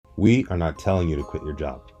We are not telling you to quit your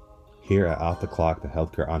job. Here at Off the Clock, the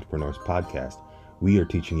Healthcare Entrepreneurs Podcast, we are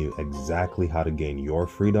teaching you exactly how to gain your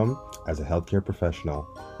freedom as a healthcare professional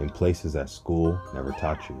in places that school never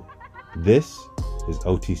taught you. This is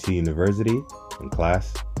OTC University, and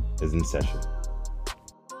class is in session.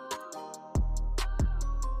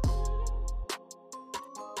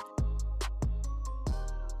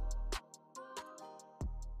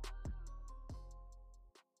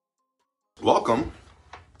 Welcome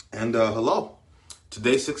and hello.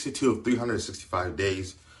 Today's 62 of 365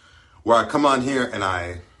 days where I come on here and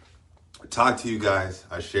I talk to you guys.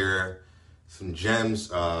 I share some gems,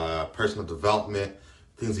 personal development,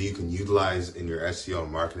 things that you can utilize in your SEO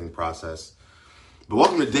and marketing process. But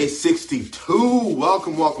welcome to day 62.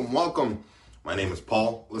 Welcome. My name is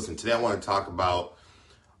Paul. Listen, today I want to talk about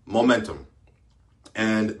momentum,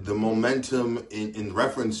 and the momentum in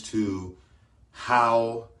reference to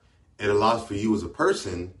how it allows for you as a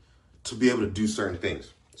person to be able to do certain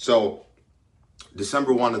things. So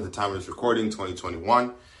December 1 at the time of this recording,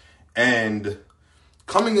 2021, and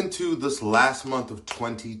coming into this last month of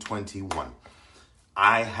 2021,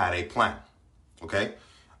 I had a plan, okay?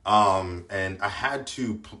 And I had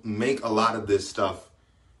to make a lot of this stuff.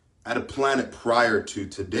 I had to plan it prior to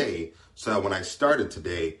today so that when I started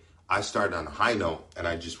today, I started on a high note and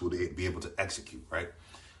I just would be able to execute, right?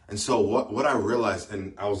 And so what I realized,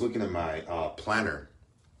 and I was looking at my planner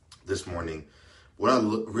this morning, what I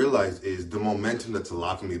realized is the momentum that's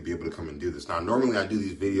allowing me to be able to come and do this. Now, normally I do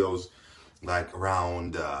these videos like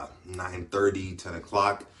around 9:30, 10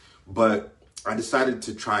 o'clock, but I decided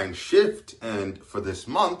to try and shift. And for this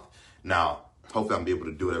month, now, hopefully I'll be able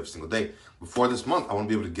to do it every single day. Before this month, I want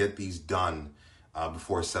to be able to get these done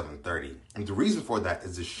before 7:30. And the reason for that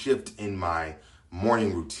is a shift in my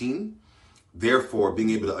morning routine. Therefore,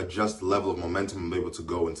 being able to adjust the level of momentum I'm able to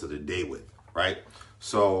go into the day with, right?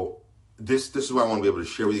 So this is why I want to be able to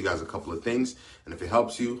share with you guys a couple of things. And if it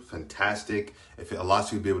helps you, fantastic. If it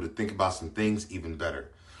allows you to be able to think about some things, even better.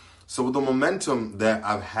 So with the momentum that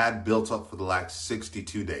I've had built up for the last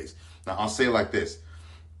 62 days, now I'll say it like this.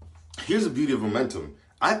 Here's the beauty of momentum.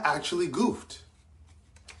 I actually goofed.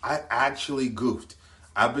 I've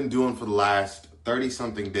been doing for the last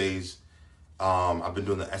 30-something days. I've been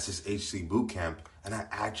doing the SSHC bootcamp, and I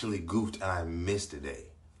actually goofed and I missed a day.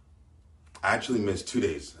 I actually missed 2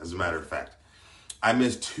 days, as a matter of fact. I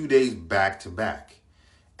missed 2 days back to back.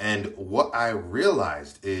 And what I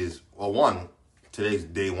realized is, well, one, today's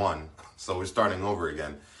day one, so we're starting over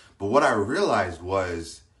again. But what I realized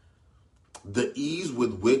was the ease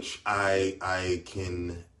with which I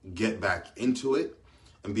can get back into it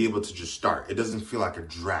and be able to just start. It doesn't feel like a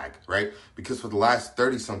drag, right? Because for the last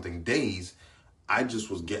 30-something days, I just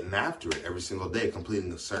was getting after it every single day,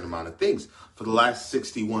 completing a certain amount of things. For the last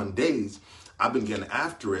 61 days, I've been getting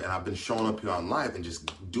after it, and I've been showing up here on live and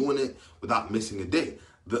just doing it without missing a day.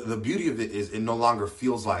 The beauty of it is it no longer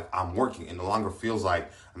feels like I'm working. It no longer feels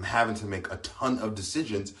like I'm having to make a ton of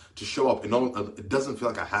decisions to show up. It doesn't feel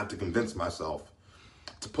like I have to convince myself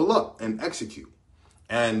to pull up and execute.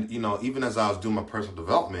 And, even as I was doing my personal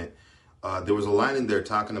development, there was a line in there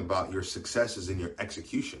talking about your successes in your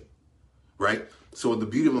execution, right? So the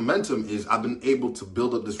beauty of momentum is I've been able to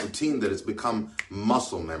build up this routine that has become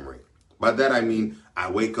muscle memory. By that, I mean,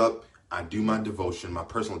 I wake up, I do my devotion, my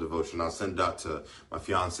personal devotion. I'll send it out to my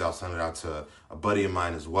fiance. I'll send it out to a buddy of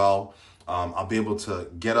mine as well. I'll be able to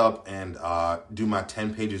get up and do my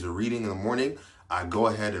 10 pages of reading in the morning. I go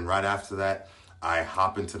ahead and right after that, I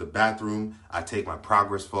hop into the bathroom. I take my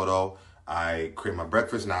progress photo. I create my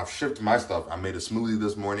breakfast. Now I've shipped my stuff. I made a smoothie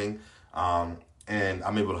this morning. And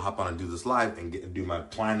I'm able to hop on and do this live and do my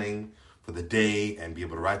planning for the day and be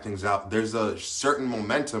able to write things out. There's a certain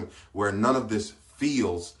momentum where none of this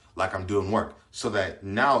feels like I'm doing work. So that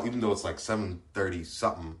now, even though it's like 7:30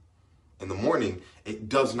 something in the morning, it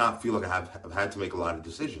does not feel like I've had to make a lot of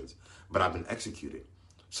decisions, but I've been executing.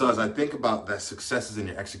 So as I think about that successes in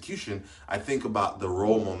your execution, I think about the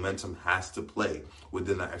role momentum has to play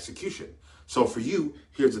within that execution. So for you,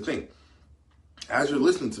 here's the thing. As you're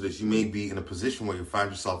listening to this, you may be in a position where you find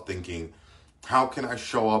yourself thinking, how can I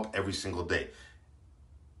show up every single day?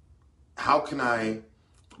 How can I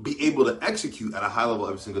be able to execute at a high level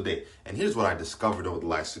every single day? And here's what I discovered over the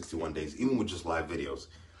last 61 days, even with just live videos.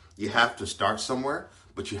 You have to start somewhere,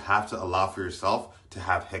 but you have to allow for yourself to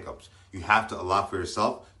have hiccups. You have to allow for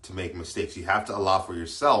yourself to make mistakes. You have to allow for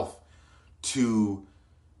yourself to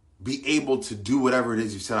be able to do whatever it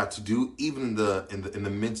is you set out to do, even in the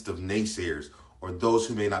midst of naysayers or those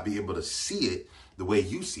who may not be able to see it the way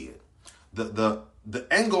you see it. The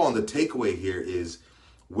end goal and the takeaway here is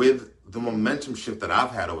with the momentum shift that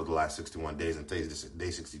I've had over the last 61 days, and today's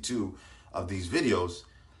day 62 of these videos,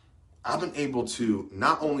 I've been able to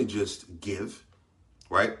not only just give,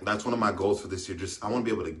 right? That's one of my goals for this year. I want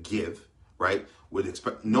to be able to give, right?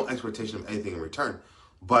 With no expectation of anything in return.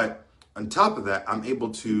 But on top of that, I'm able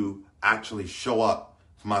to actually show up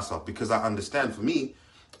for myself, because I understand, for me,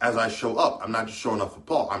 as I show up, I'm not just showing up for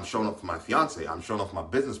Paul. I'm showing up for my fiance. I'm showing up for my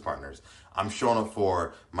business partners. I'm showing up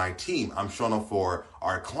for my team. I'm showing up for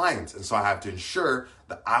our clients. And so I have to ensure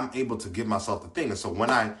that I'm able to give myself the thing. And so when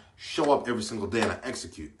I show up every single day and I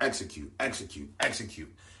execute,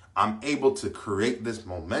 I'm able to create this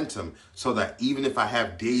momentum so that even if I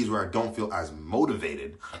have days where I don't feel as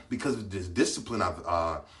motivated, because of this discipline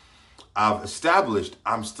I've established,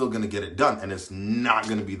 I'm still going to get it done, and it's not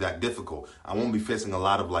going to be that difficult. I won't be facing a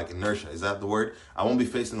lot of inertia. Is that the word? I won't be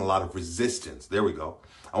facing a lot of resistance. There we go.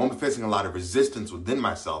 I won't be facing a lot of resistance within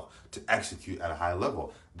myself to execute at a high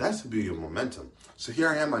level. That's the beauty of momentum. So here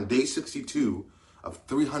I am on day 62 of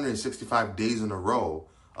 365 days in a row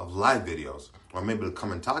of live videos, where I'm able to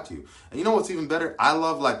come and talk to you. And you know what's even better? I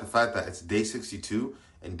love the fact that it's day 62,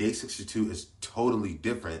 and day 62 is totally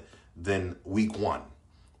different than week 1.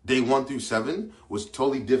 Day 1 through 7 was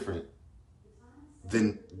totally different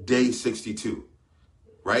than day 62,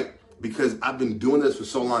 right? Because I've been doing this for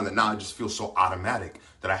so long that now it just feels so automatic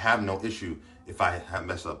that I have no issue if I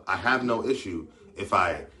mess up. I have no issue if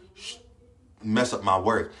I mess up my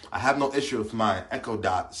words. I have no issue if my Echo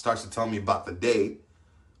Dot starts to tell me about the day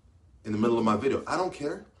in the middle of my video. I don't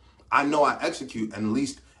care. I know I execute, and at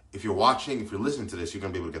least if you're watching, if you're listening to this, you're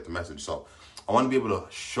going to be able to get the message. So I want to be able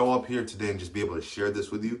to show up here today and just be able to share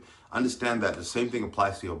this with you. Understand that the same thing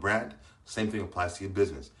applies to your brand. Same thing applies to your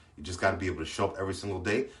business. You just got to be able to show up every single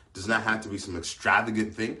day. It does not have to be some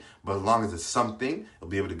extravagant thing, but as long as it's something, it'll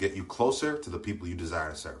be able to get you closer to the people you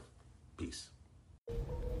desire to serve. Peace.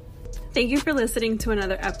 Thank you for listening to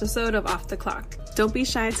another episode of Off the Clock. Don't be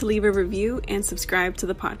shy to leave a review and subscribe to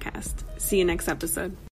the podcast. See you next episode.